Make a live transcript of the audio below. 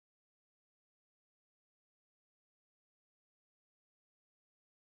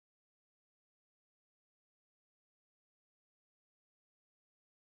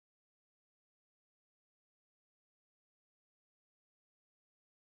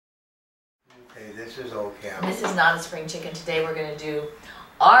Hey, this is OCam. This is not a spring chicken. Today we're going to do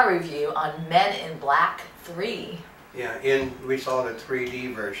our review on Men in Black 3. Yeah, we saw the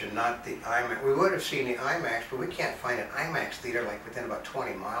 3D version, not the IMAX. We would have seen the IMAX, but we can't find an IMAX theater like within about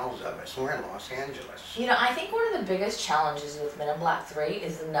 20 miles of us. We're in Los Angeles. You know, I think one of the biggest challenges with Men in Black 3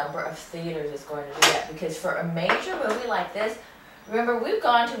 is the number of theaters it's going to do that. Because for a major movie like this, remember, we've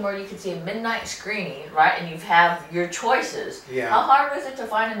gone to where you could see a midnight screening, right? And you have your choices. Yeah. How hard was it to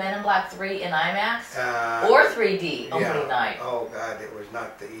find a Men in Black 3 in IMAX or 3D opening night? Oh, God, it was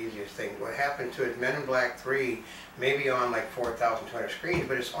not the easiest thing. What happened to it, Men in Black 3, maybe on like 4,200 screens,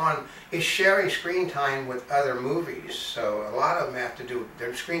 but it's sharing screen time with other movies. So a lot of them have to do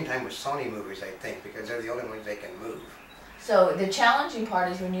their screen time with Sony movies, I think, because they're the only ones they can move. So the challenging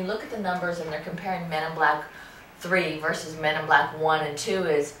part is when you look at the numbers and they're comparing Men in Black 3 versus Men in Black 1 and 2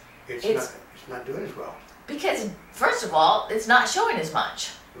 is it's not doing as well. Because first of all, it's not showing as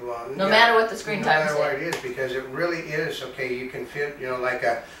much. Well, no matter what the screen time is. No matter what it is, because it really is, okay, you can fit, you know, like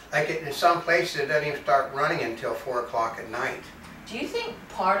in some places it doesn't even start running until 4 o'clock at night. Do you think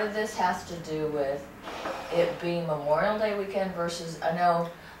part of this has to do with it being Memorial Day weekend versus, I know,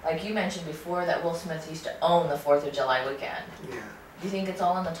 like you mentioned before, that Will Smith used to own the 4th of July weekend. Yeah. Do you think it's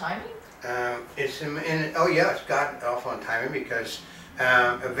all in the timing? Oh yeah, it's got off on timing because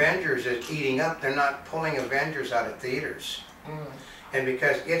Avengers is eating up. They're not pulling Avengers out of theaters. And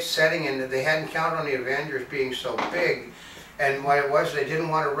because it's setting in, they hadn't counted on the Avengers being so big, and what it was, they didn't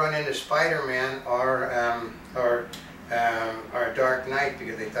want to run into Spider-Man or Dark Knight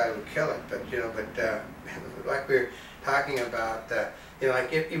because they thought it would kill it. But you know, like we were talking about, you know,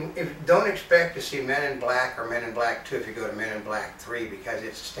 like if you don't expect to see Men in Black or Men in Black 2 if you go to Men in Black 3 because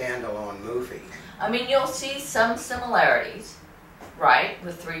it's a standalone movie. I mean, you'll see some similarities, right,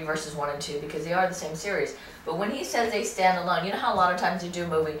 with 3 versus 1 and 2 because they are the same series. But when he says they stand alone, you know how a lot of times you do a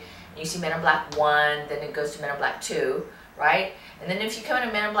movie and you see Men in Black 1, then it goes to Men in Black 2, right? And then if you come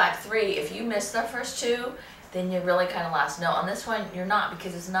into Men in Black 3, if you miss the first 2, then you're really kind of lost. No, on this one you're not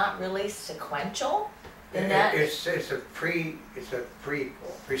because it's not really sequential. It's a prequel,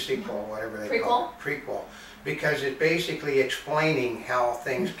 whatever they call it. Prequel. Because it's basically explaining how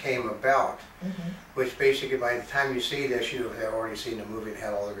things came about, which basically by the time you see this, you have already seen the movie and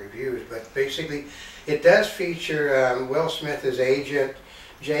had all the reviews. But basically, it does feature Will Smith as Agent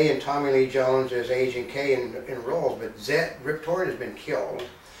J and Tommy Lee Jones as Agent K in roles, but Rip Torn has been killed.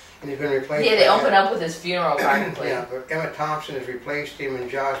 And he's been replaced. Yeah, they open up with his funeral practically. Yeah, but Emma Thompson has replaced him, and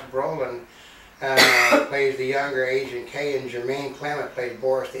Josh Brolin plays the younger Agent K, and Jermaine Clement plays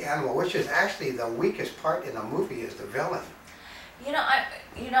Boris the Animal, which is actually the weakest part in the movie is the villain. You know, I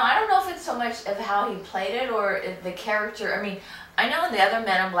don't know if it's so much of how he played it or if the character. I mean, I know in the other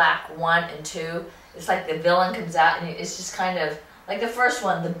Men in Black 1 and 2, it's like the villain comes out and it's just kind of like the first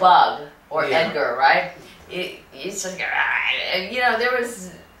one, the Bug or Edgar, right? It's just, you know, there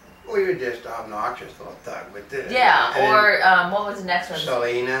was. Well, you're just obnoxious little thug, but yeah, or what was the next one?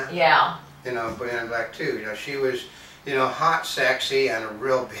 Selena. Yeah. You know, Men in Black 2, you know, she was, you know, hot, sexy, and a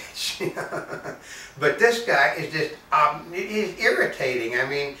real bitch. But this guy is just, he's irritating. I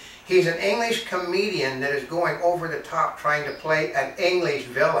mean, he's an English comedian that is going over the top trying to play an English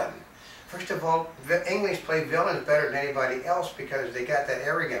villain. First of all, English play villains better than anybody else because they got that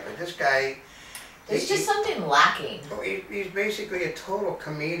arrogance. But this guy... There's just something lacking. He's basically a total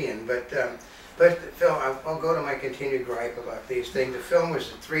comedian, but Phil, I'll go to my continued gripe about these things. The film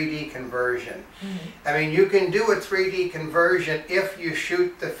was a 3D conversion. I mean, you can do a 3D conversion if you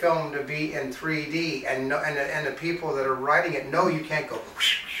shoot the film to be in 3D, and the people that are writing it know you can't go,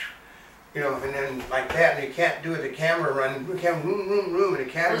 you know, and then like that, and you can't do it. The camera run, you can't and the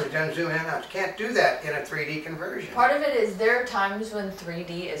camera doesn't zoom in and out. You can't do that in a 3D conversion. Part of it is there are times when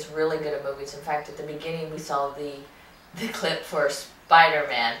 3D is really good at movies. In fact, at the beginning we saw the clip for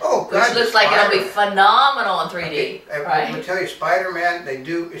Spider-Man, which looks like it'll be phenomenal in 3D. Okay, right? I'm going to tell you, Spider-Man,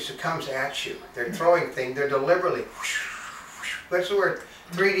 it comes at you. They're throwing things, they're deliberately, that's the word.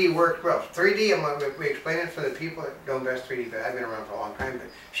 3D worked well. 3D, and we explain it for the people that don't invest 3D, but I've been around for a long time, but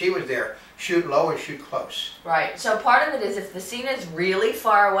she was there. Shoot low and shoot close. Right. So part of it is if the scene is really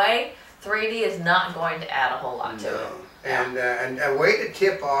far away, 3D is not going to add a whole lot to it. And a way to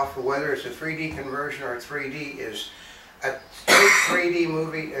tip off whether it's a 3D conversion or a 3D is a straight 3D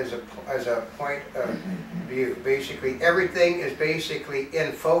movie as a point of view. Basically, everything is basically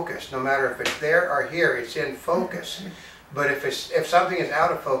in focus. No matter if it's there or here, it's in focus. But if something is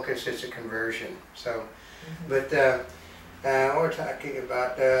out of focus, it's a conversion. So, but what we're talking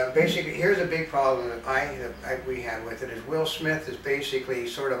about, basically, here's a big problem that we had with it, is Will Smith is basically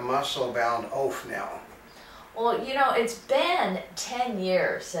sort of muscle-bound oaf now. Well, you know, it's been 10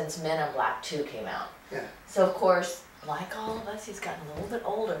 years since Men in Black 2 came out. Yeah. So, of course, like all of us, he's gotten a little bit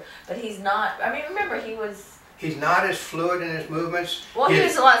older. But he's not, I mean, remember, he was... He's not as fluid in his movements. Well, he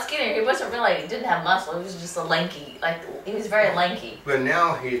was a lot skinnier. He wasn't really, he didn't have muscle. He was just a lanky, like, he was very lanky. But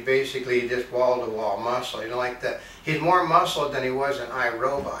now he's basically just wall-to-wall muscle. You know, like he's more muscle than he was in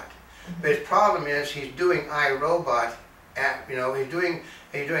iRobot. But his problem is he's doing iRobot you know, he's doing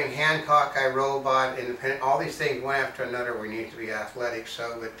Hancock, iRobot, Independent, all these things one after another where he needs to be athletic.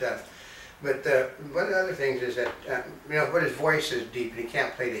 So, one of the other things is that, you know, but his voice is deep and he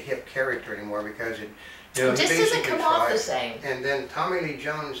can't play the hip character anymore because it, you know, It just doesn't come off the same. And then Tommy Lee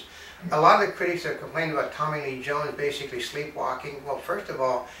Jones, a lot of the critics have complained about Tommy Lee Jones basically sleepwalking. Well, first of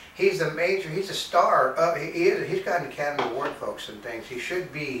all, he's a star. He's got an Academy Award, folks, and things. He should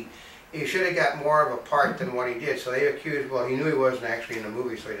have got more of a part than what he did. So they accused, well, he knew he wasn't actually in the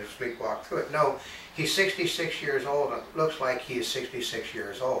movie, so he just sleepwalked through it. No, he's 66 years old, and it looks like he is 66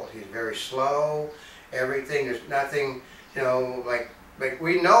 years old. He's very slow, everything, there's nothing, you know, like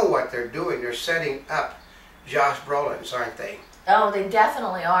we know what they're doing. They're setting up Josh Brolin's, aren't they? Oh, they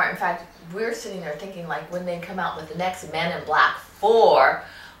definitely are. In fact, we're sitting there thinking, like, when they come out with the next Men in Black 4,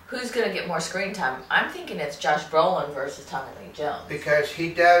 who's going to get more screen time? I'm thinking it's Josh Brolin versus Tommy Lee Jones. Because he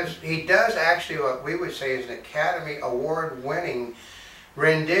does actually what we would say is an Academy Award winning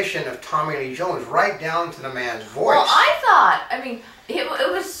rendition of Tommy Lee Jones, right down to the man's voice. Well, I thought, I mean, it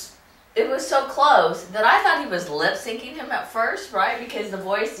was so close that I thought he was lip syncing him at first, right? Because the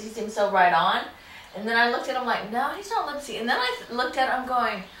voice, he seemed so right on. And then I looked at him like, no, he's not lip syncing. And then I looked at him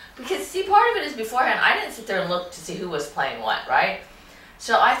going, because see, part of it is beforehand, I didn't sit there and look to see who was playing what, right?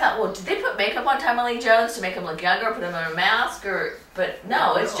 So I thought, well, did they put makeup on Tommy Lee Jones to make him look younger, put him in a mask, or? But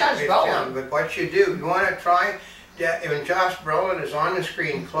no, it's Josh Brolin. But what you do, you want to try, when Josh Brolin is on the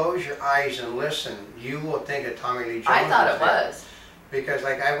screen, close your eyes and listen. You will think of Tommy Lee Jones. I thought it was. Because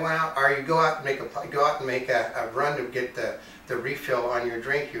like I went out, or you go out and make a run to get the refill on your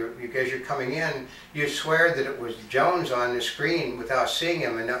drink. Because you're coming in, you swear that it was Jones on the screen without seeing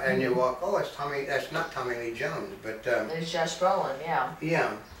him, and you walk, oh, it's Tommy. That's not Tommy Lee Jones, but it's Josh Brolin, yeah.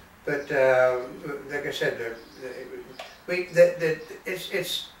 Yeah, but like I said,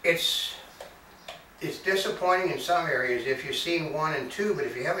 it's disappointing in some areas if you've seen 1 and 2, but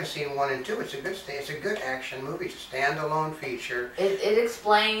if you haven't seen 1 and 2, it's a good action movie. It's a standalone feature. It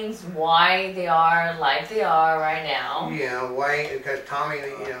explains why they are like they are right now. Yeah, why? Because Tommy,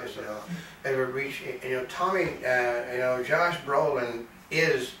 Tommy, Josh Brolin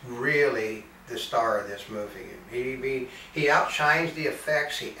is really the star of this movie. He outshines the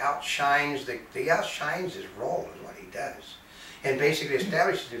effects. He outshines his role is what he does, and basically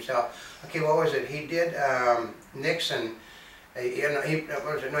establishes himself. Okay, what was it? He did Nixon. He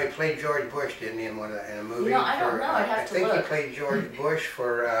played George Bush, didn't he, in a movie? No, I don't know. I'd have to look. I think he played George Bush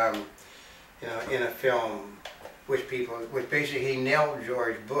for, in a film, which basically he nailed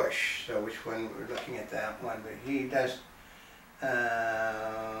George Bush. So which one we're looking at that one? But he does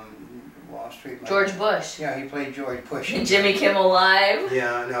Wall Street. George Bush. Yeah, he played George Bush. Jimmy Kimmel Live.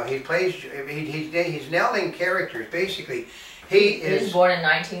 Yeah, no, he plays. He's nailing characters basically. He was born in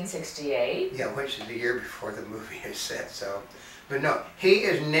 1968. Yeah, which is the year before the movie is set. So, but no, he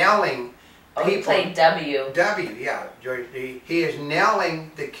is nailing. Oh, he played W. Yeah, George. He is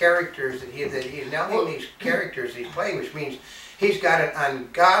nailing the characters he's nailing these characters he's playing, which means he's got an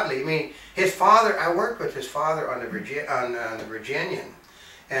ungodly. I mean, his father. I worked with his father on the Virginian,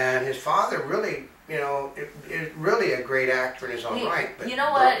 and his father really. Is really a great actor in his own right. But you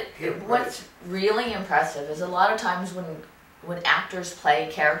know what? What's really impressive is a lot of times when actors play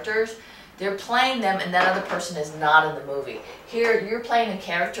characters, they're playing them and that other person is not in the movie. Here, you're playing a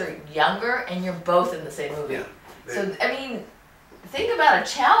character younger and you're both in the same movie. Yeah, so, I mean, think about a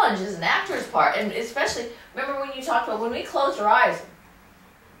challenge as an actor's part. And especially, remember when you talked about when we closed our eyes,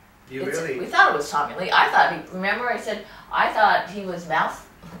 we thought it was Tommy Lee. Remember I said, I thought he was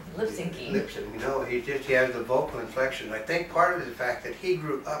lip syncing. No, he has the vocal inflection. I think part of it is the fact that he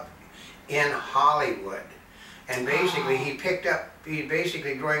grew up in Hollywood. And basically, he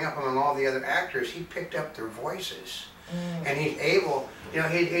basically growing up among all the other actors, he picked up their voices, and he's able,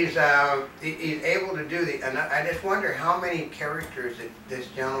 he's able to do and I just wonder how many characters that this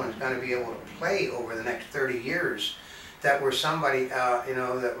gentleman's going to be able to play over the next 30 years, that were somebody, like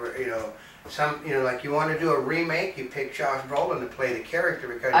you want to do a remake, you pick Josh Brolin to play the character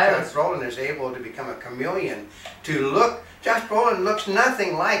because Josh Brolin is able to become a chameleon Josh Brolin looks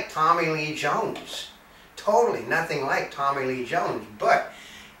nothing like Tommy Lee Jones. Totally nothing like Tommy Lee Jones, but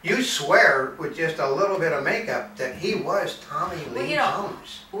you swear with just a little bit of makeup that he was Tommy Well, Lee you know,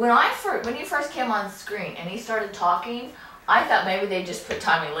 Jones. when he first came on screen and he started talking, I thought maybe they just put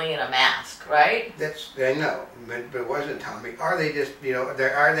Tommy Lee in a mask, right? I know, but it wasn't Tommy. Or they just, you know, or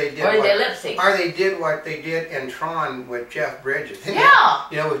they did Or what, they lip sync. or they did what they did in Tron with Jeff Bridges. Yeah.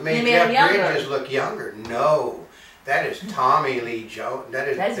 You know, it They made made him Jeff younger. Bridges look younger. No, that is Tommy Lee Jones.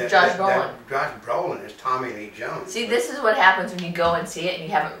 That's Josh Brolin. Josh Brolin is Tommy Lee Jones. See, this is what happens when you go and see it and you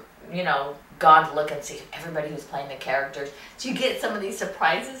haven't, you know, gone to look and see everybody who's playing the characters. Do you get some of these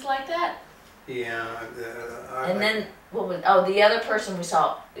surprises like that? Yeah. And then, the other person we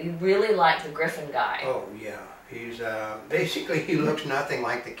saw, we really liked the Griffin guy. Oh yeah, he's basically he looks nothing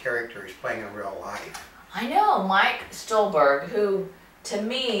like the character he's playing in real life. I know, Mike Stolberg, who, to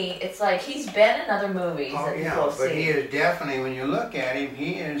me, it's like he's been in other movies Oh that yeah, people have but seen. he is definitely, when you look at him,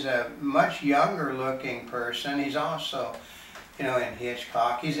 he is a much younger looking person. He's also, you know, in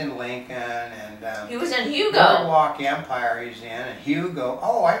Hitchcock, he's in Lincoln, and He was in Hugo. Boardwalk Empire he's in, and Hugo.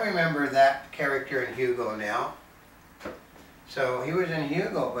 Oh, I remember that character in Hugo now. So he was in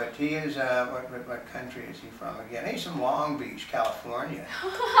Hugo, but he is, what country is he from again? He's from Long Beach, California.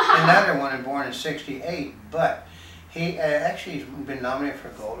 Another one born in '68, but he actually has been nominated for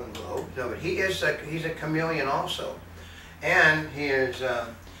a Golden Globe. No, but he's a chameleon also. And he is,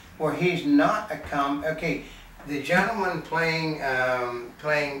 where he's not okay, the gentleman playing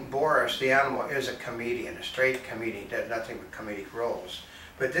Boris the animal is a comedian, a straight comedian, does nothing but comedic roles.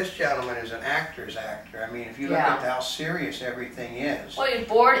 But this gentleman is an actor's actor. I mean, if you look at how serious everything is. Well, he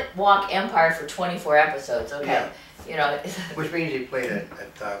Boardwalk Empire for 24 episodes, okay. Yeah. You know. Which means he played a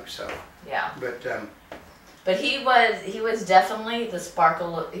thug, so. Yeah. But he was definitely the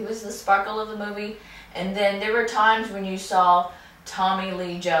sparkle. He was the sparkle of the movie. And then there were times when you saw Tommy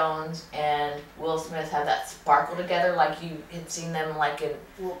Lee Jones and Will Smith have that sparkle together, like you had seen them like in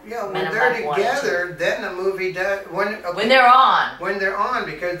when Men in they're Black 1 and together, then the movie does when they're on. When they're on,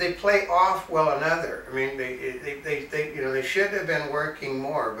 because they play off well another. I mean, they you know, they should have been working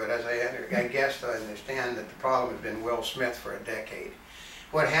more. But as I guess I understand that the problem has been Will Smith for a decade.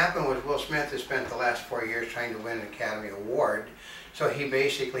 What happened was Will Smith has spent the last 4 years trying to win an Academy Award. So he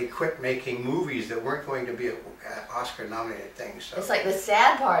basically quit making movies that weren't going to be Oscar-nominated things. So. It's like the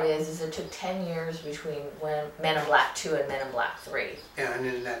sad part is it took 10 years between when Men in Black 2 and Men in Black 3. Yeah, and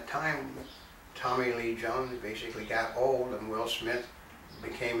in that time, Tommy Lee Jones basically got old and Will Smith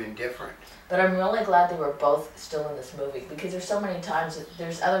became indifferent. But I'm really glad they were both still in this movie, because there's so many times that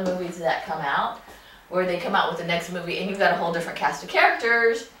there's other movies that come out where they come out with the next movie and you've got a whole different cast of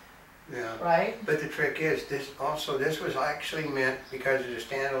characters. Yeah. Right? But the trick is, this was actually meant, because it's a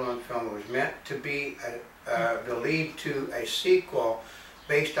standalone film, it was meant to be the lead to a sequel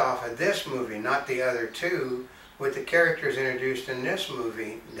based off of this movie, not the other two, with the characters introduced in this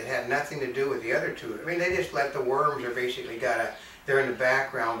movie that had nothing to do with the other two. I mean, they just let the worms are basically they're in the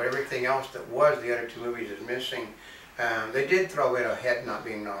background, but everything else that was the other two movies is missing. They did throw in a head not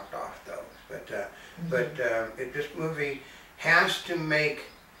being knocked off though, but this movie has to make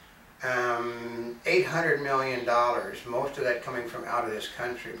 $800 million, most of that coming from out of this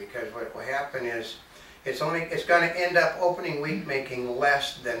country, because what will happen is it's going to end up opening week making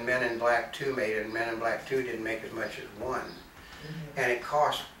less than Men in Black 2 made, and Men in Black 2 didn't make as much as 1. And it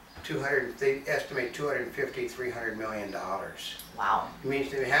cost they estimate $250–300 million. Wow. It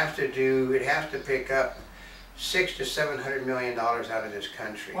means it has to pick up $600–700 million out of this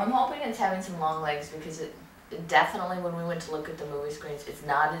country. Well, I'm hoping it's having some long legs, because it definitely, when we went to look at the movie screens, it's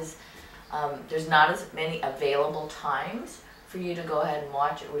not as there's not as many available times for you to go ahead and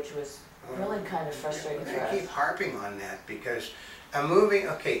watch it, which was really kind of frustrating for us. I keep harping on that because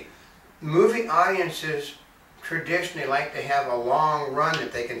movie audiences traditionally like to have a long run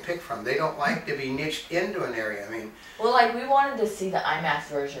that they can pick from. They don't like to be niched into an area. I mean, well, like we wanted to see the IMAX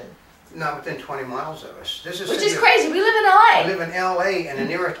version. Not within 20 miles of us. Which is crazy. We live in LA. We live in LA, and the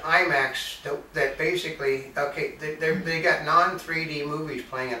nearest IMAX that basically, they got non-3D movies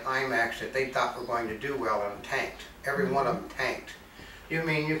playing in IMAX that they thought were going to do well and tanked. Every one of them tanked. You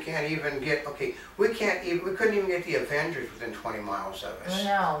mean you can't even get, we couldn't even get the Avengers within 20 miles of us. I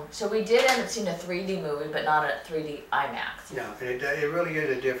know. So we did end up seeing a 3D movie, but not a 3D IMAX. No, and it really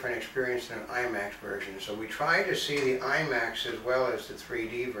is a different experience than an IMAX version. So we try to see the IMAX as well as the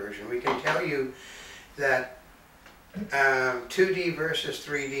 3D version. We can tell you that 2D versus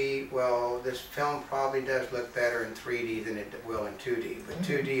 3D, well, this film probably does look better in 3D than it will in 2D. But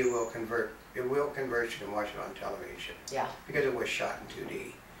 2D will convert. It will convert you to watch it on television. Yeah. Because it was shot in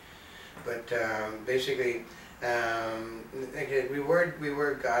 2D. But basically, we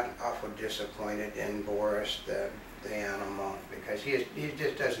were god awful disappointed in Boris. the animal because he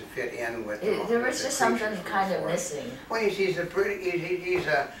just doesn't fit in with the There was just something creatures kind of before. missing. Well, he's a British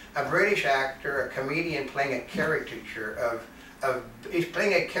actor, a comedian playing a caricature he's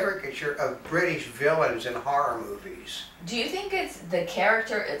playing a caricature of British villains in horror movies. Do you think it's the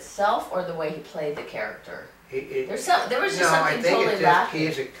character itself or the way he played the character? There was just No, I something think totally it's just lacking. he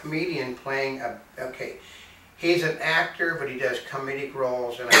is a comedian playing he's an actor, but he does comedic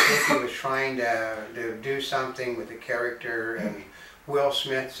roles, and I think he was trying to do something with the character. And Will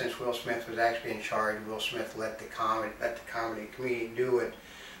Smith, since Will Smith was actually in charge, Will Smith let the comedian do it,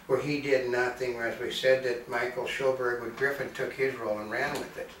 where he did nothing. Whereas we said that Michael Schoberg with Griffin took his role and ran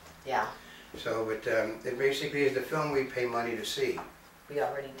with it. Yeah, So, but it basically is the film we pay money to see. we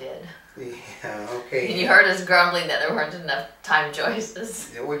already did. Yeah, okay. And you heard us grumbling that there weren't enough time choices.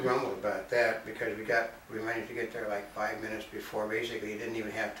 Yeah, we grumbled about that because we managed to get there like 5 minutes before. Basically, you didn't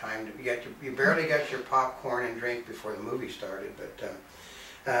even have time to you barely got your popcorn and drink before the movie started.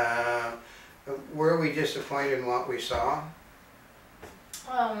 But were we disappointed in what we saw?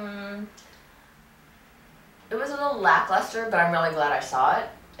 It was a little lackluster, but I'm really glad I saw it.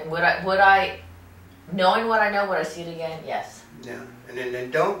 And would I, knowing what I know, would I see it again? Yes. Yeah, and then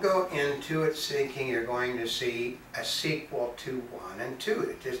don't go into it thinking you're going to see a sequel to 1 and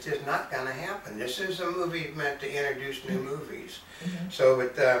 2. It's just not going to happen. This is a movie meant to introduce new movies. Mm-hmm. So,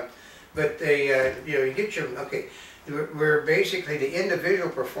 but they, you get your We're basically the individual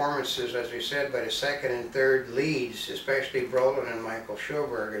performances, as we said, by the second and third leads, especially Brolin and Michael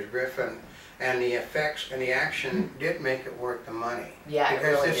Schoberg as Griffin, and the effects and the action did make it worth the money. Yeah, because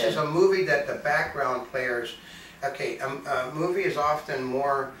it really this did. is a movie that the background players. Okay, a movie is often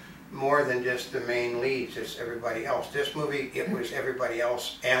more than just the main leads. It's everybody else. This movie, it was everybody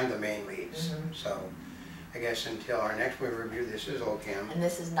else and the main leads. Mm-hmm. So, I guess until our next movie review, this is OCAM. And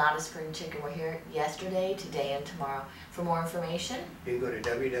this is not a spring chicken. We're here yesterday, today, and tomorrow. For more information, You can go to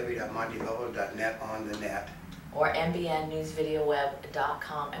www.montybubbles.net on the net. or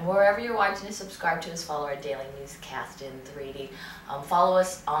mbnnewsvideoweb.com. And wherever you're watching us, subscribe to us, follow our daily newscast in 3D. Follow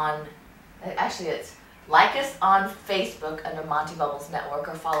us on, actually it's like us on Facebook under Monty Bubbles Network,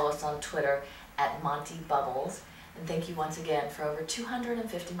 or follow us on Twitter at Monty Bubbles. And thank you once again for over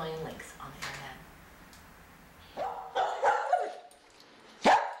 250 million links on the internet.